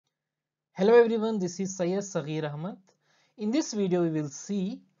Hello everyone, this is Syed Sagheer Ahmed. In this video, we will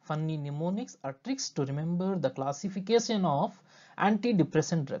see funny mnemonics or tricks to remember the classification of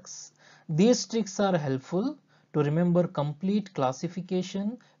antidepressant drugs. These tricks are helpful to remember complete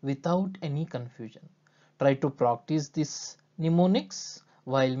classification without any confusion. Try to practice this mnemonics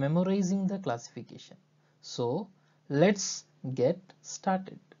while memorizing the classification. So, let's get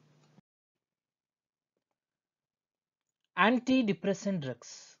started. Antidepressant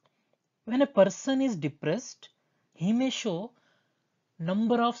drugs. When a person is depressed, he may show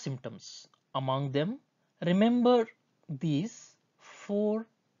number of symptoms. Among them, remember these four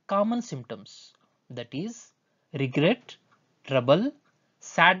common symptoms, that is regret, trouble,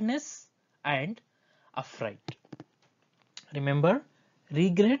 sadness and affright. Remember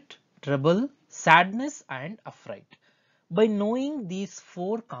regret, trouble, sadness and affright. By knowing these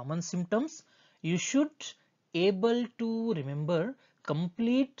four common symptoms, you should able to remember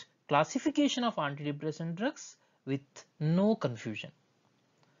complete classification of antidepressant drugs with no confusion.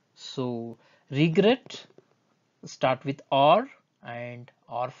 So regret, start with R and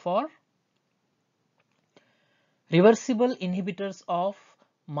R for reversible inhibitors of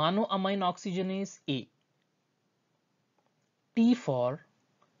monoamine oxygenase A. T for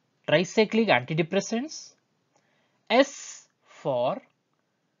tricyclic antidepressants. S for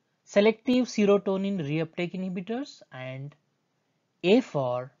selective serotonin reuptake inhibitors, and A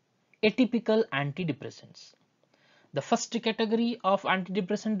for atypical antidepressants. The first category of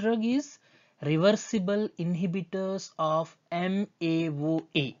antidepressant drug is reversible inhibitors of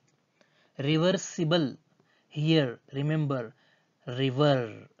MAO-A. Reversible, here remember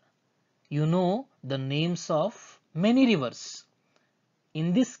river. You know the names of many rivers.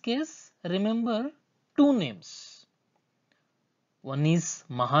 In this case, remember two names. One is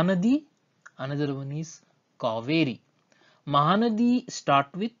Mahanadi, another one is Kaveri. Mahanadi start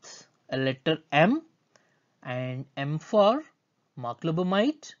with a letter M and M for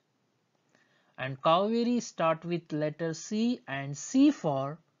maclobamide, and Kaveri start with letter C and C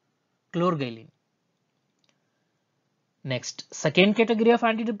for chlorgyline. Next, second category of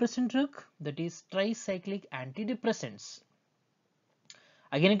antidepressant drug, that is tricyclic antidepressants.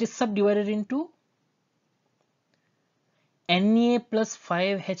 Again, it is subdivided into Na plus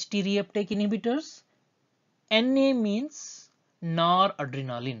 5-HT reuptake inhibitors. Na means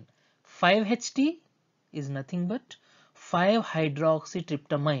noradrenaline. 5-HT is nothing but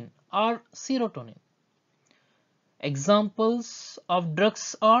 5-hydroxytryptamine or serotonin. Examples of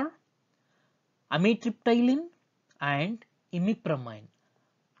drugs are amitriptyline and imipramine.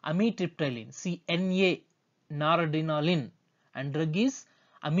 Amitriptyline, Na, noradrenaline, and drug is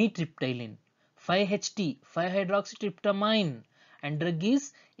amitriptyline. 5-HT, 5-hydroxytryptamine, and drug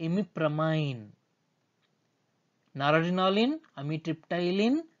is imipramine. Noradrenaline,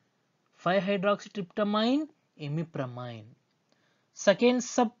 amitriptyline, 5-hydroxytryptamine, imipramine. Second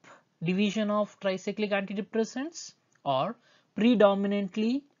subdivision of tricyclic antidepressants are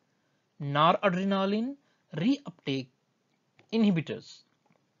predominantly noradrenaline reuptake inhibitors.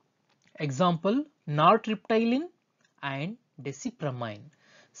 Example, nortriptyline and desipramine.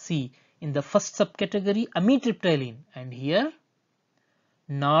 See, in the first subcategory amitriptyline, and here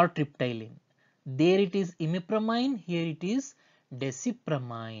nortriptyline. There it is imipramine, here it is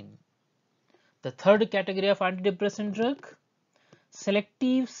desipramine. The third category of antidepressant drug,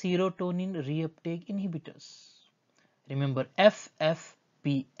 selective serotonin reuptake inhibitors. Remember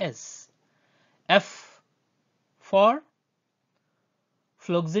FFPS. F for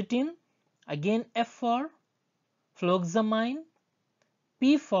fluoxetine, again F for fluoxamine,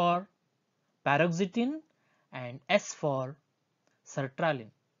 P for paroxetine, and S for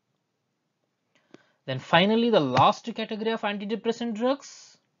sertraline. Then finally, the last category of antidepressant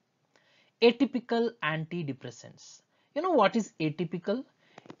drugs, atypical antidepressants. You know what is atypical?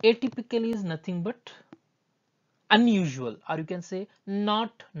 Atypical is nothing but unusual, or you can say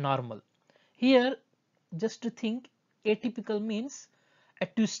not normal. Here, just to think, atypical means a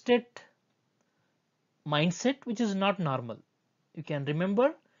twisted mindset which is not normal. You can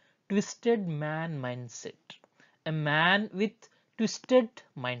remember twisted man mindset. A man with twisted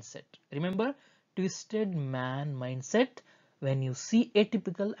mindset. Remember twisted man mindset when you see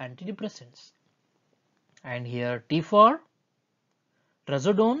atypical antidepressants. And here T for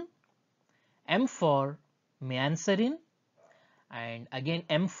trazodone, M for meancerin, and again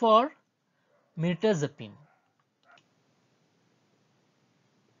M for mirtazapine.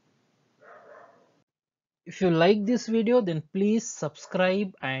 If you like this video, then please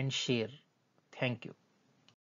subscribe and share. Thank you.